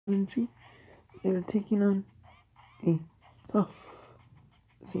2, they're taking on a tough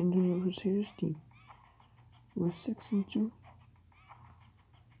San Antonio Crusaders team. We're 6-2.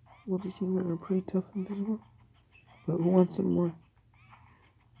 Both the teams are pretty tough and physical, but who wants some more?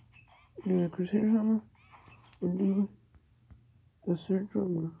 Do the Crusaders armor or do the Surge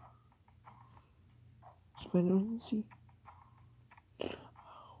armor? Let's find out and see.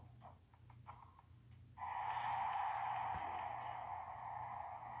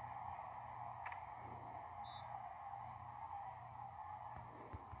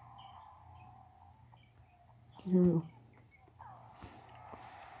 Here we go.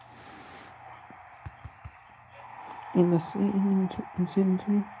 And the San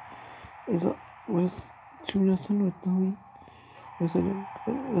Antonio is up with 2-0 with the lead. With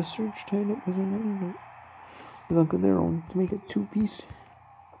the Surge tied up with another note. With Uncle their own to make it 2-piece.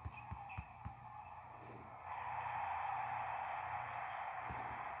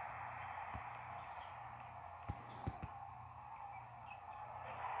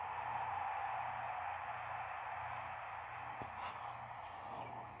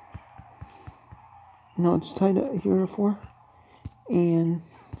 Now it's tied at here 4. And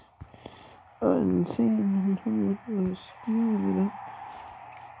San Antonio is stealing it up.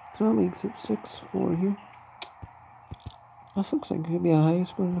 So that makes it 6-4 here. That looks like it could be a high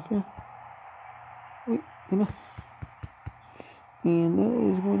score in the fair. Wait, enough. And that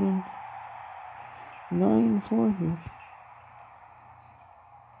is going in 9-4 here.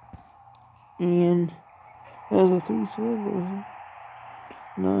 And that is a 3, so that goes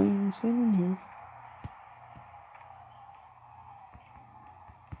in 9-7 here.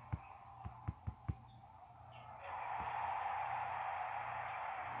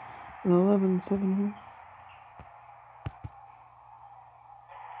 And 11-7 here.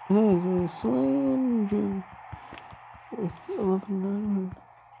 And that is a slam jam with 11-9 here.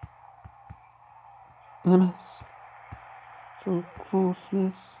 And a miss. So close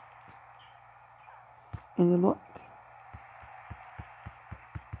miss. And the block.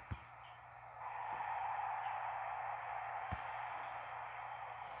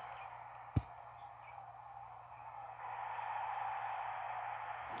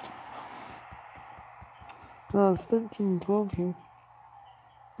 So it's 13-12 here.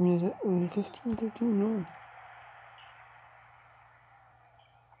 And is it 15-13? No.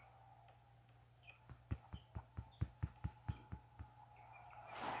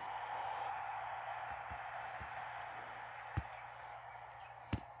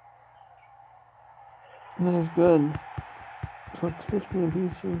 And that is good. So it's 50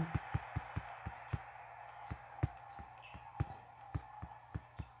 apiece here.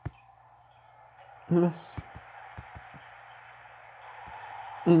 Miss.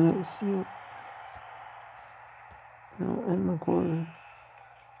 And let's see it. Now in the corner.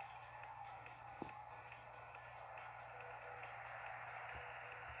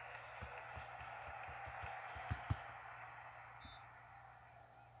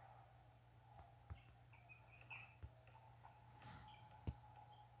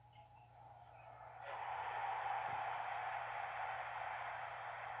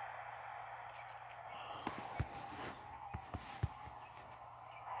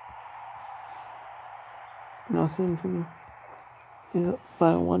 Now San Antonio is up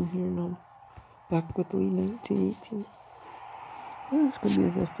by 1 here now. Back with the lead 19-18. This could be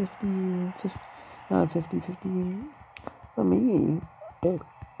like a 50, not 50 game. But maybe,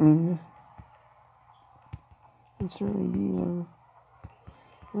 I mean, it could certainly be,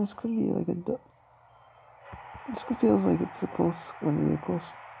 this could be like this could feels like it's a close, going to be a close.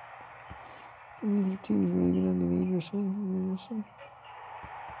 Either team's really good on the lead or something.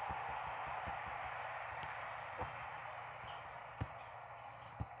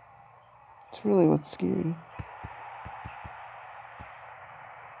 It's really what's scary.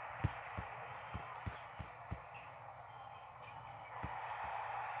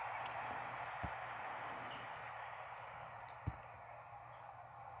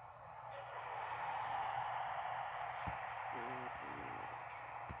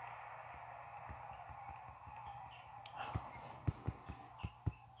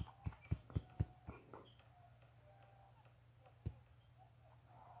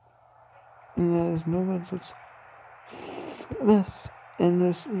 And that is no good, so it's this, and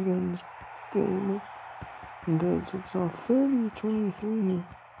this again is good, so it's now 30-23 here.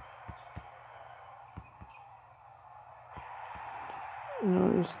 No,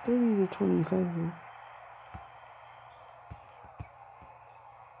 it's 30-25 here.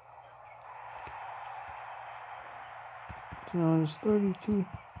 So now it's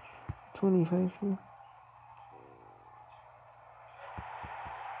 32-25 here.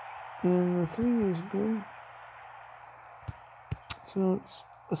 And the 3 is good. So it's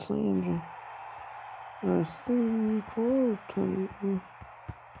a slam jam. It's 34, 20.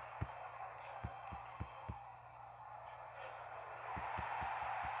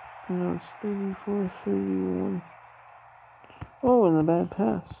 No, it's 34, 31. Oh, and a bad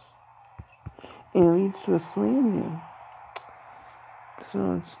pass. And it leads to a slam jam. So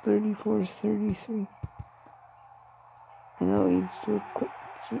it's 34, 33. And that leads to a quick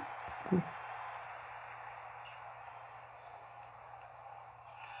sweep.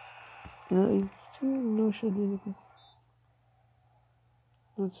 And that leads to no shot anything.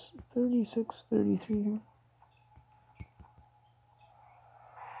 It's 36, 33 here.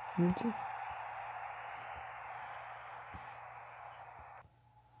 Okay.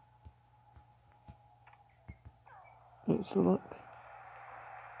 Right, so look.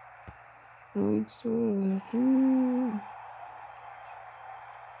 It leads to a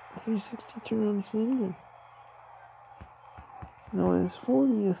 360 turn on Slinger. Now it's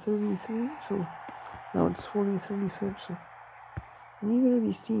 40 to 33, so now it's 40 to 35. So neither of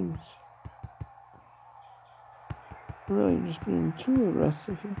these teams really just being too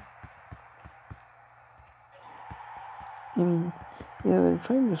aggressive here. I mean, yeah, they're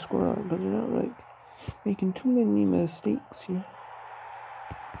trying to score out, but they're not like making too many mistakes here.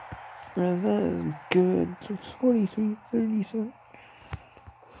 Whereas that is good. So it's 43, 37.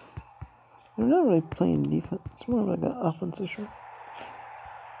 They're not really playing defense. It's more like an offensive shot.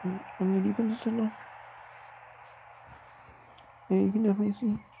 On the defensive side now. Yeah, you can definitely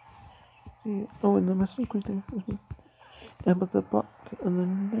see. Oh, and the mistake right there. Yeah, but the block and the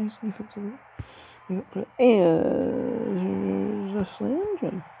nice defensive. And there's a slam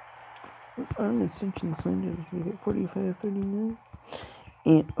jam. Arm extension slam jam. We get 45, 39.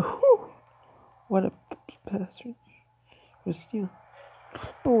 And whew, what a pass for steal.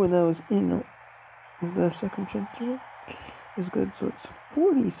 Oh, and that was in the second chance is good. So it's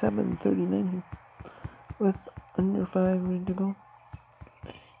 47, 39 here with under 5 ready to go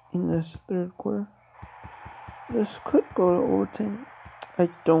in this third quarter. This could go to overtime. I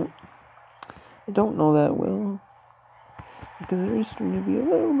don't know that well because there is going to be a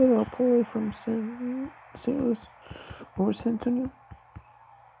little bit of a pull away from St. Louis over San Antonio.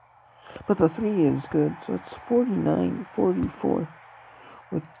 But the 3 is good, so it's 49-44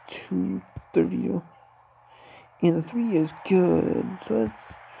 with 2:32. And the 3 is good, so it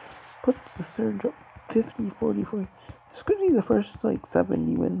puts the Surge up 50-44. This could be the first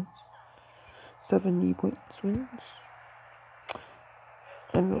 70 wins. 70 points wins.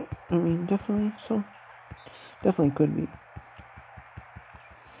 I mean, definitely, so. Definitely could be.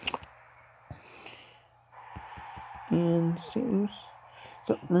 And St. Louis is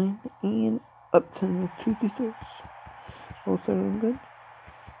up 9 and up 10 with 2 3/3. Both are good.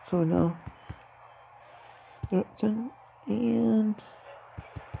 So now they're up 10 and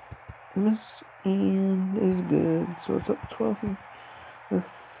miss and is good. So it's up 12 here with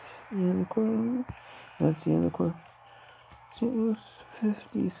the end of the quarter. That's the end of the quarter. St. Louis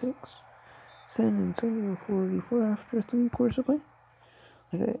 56, San Antonio 44 after 3 quarters of play.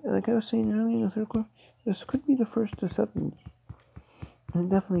 Like I was saying earlier in the third quarter, this could be the first to 70. It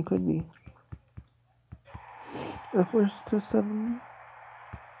definitely could be. The first to 70.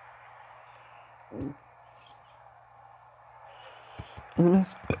 And the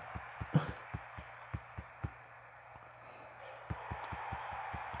best.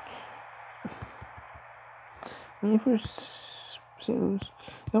 When you first St. Louis,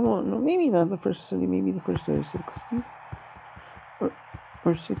 no, maybe not the first 70, maybe the first 60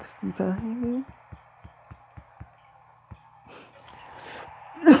 or 65, maybe.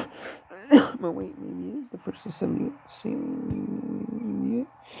 But wait, maybe it is the first to 70.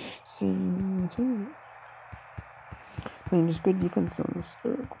 San Antonio. Playing just good defense on this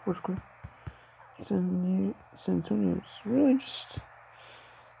fourth quarter. San Antonio is really just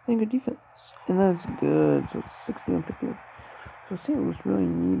playing good defense. And that's good. So it's 60-51. So St. Louis really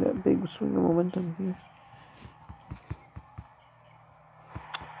need that big swing of momentum here.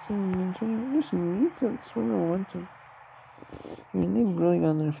 San Antonio just needs that swing of momentum. I mean, they've really got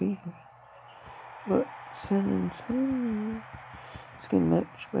on their feet here. But San Antonio is getting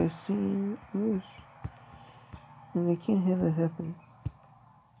matched by St. Louis. And they can't have that happen.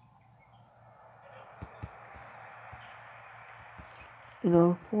 You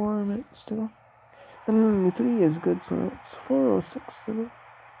know, 4 minutes to go. And the 3 is good, so it's 4:06 to go.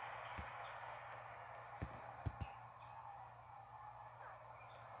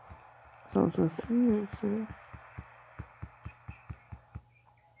 So it's a 3 minutes to go.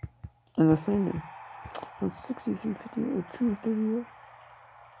 And the same. So it's 63-58 with 2:30 left.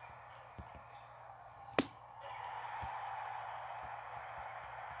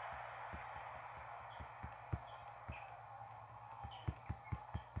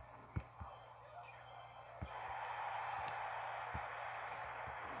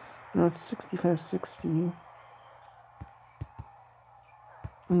 No, it's 65-60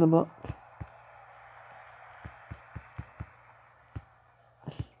 in the block.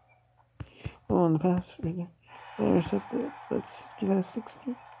 Oh, on the pass right there. Intercepted. That's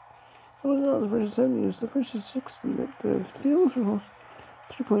 65-60. Oh no, the first is 70. It's the first is 60, but the field goals,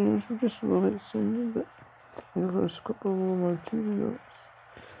 3-pointers were just a little bit extended, but the first couple more 2 goals.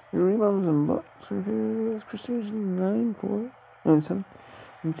 The rebounds and blocks for Christie's 9-4 and 7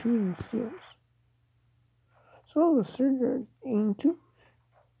 and 2 steals. So the Surge are 8-2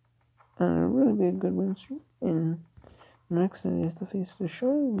 and a really big good win streak. And next night is to face the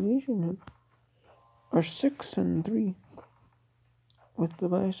Charlotte Invasion, who are 6-3 with the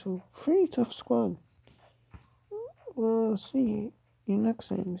bye, so pretty tough squad. We'll see you next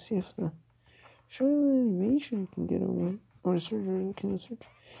time to see if the Charlotte Invasion can get a win, or the Surge can search.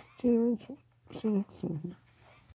 See you next time.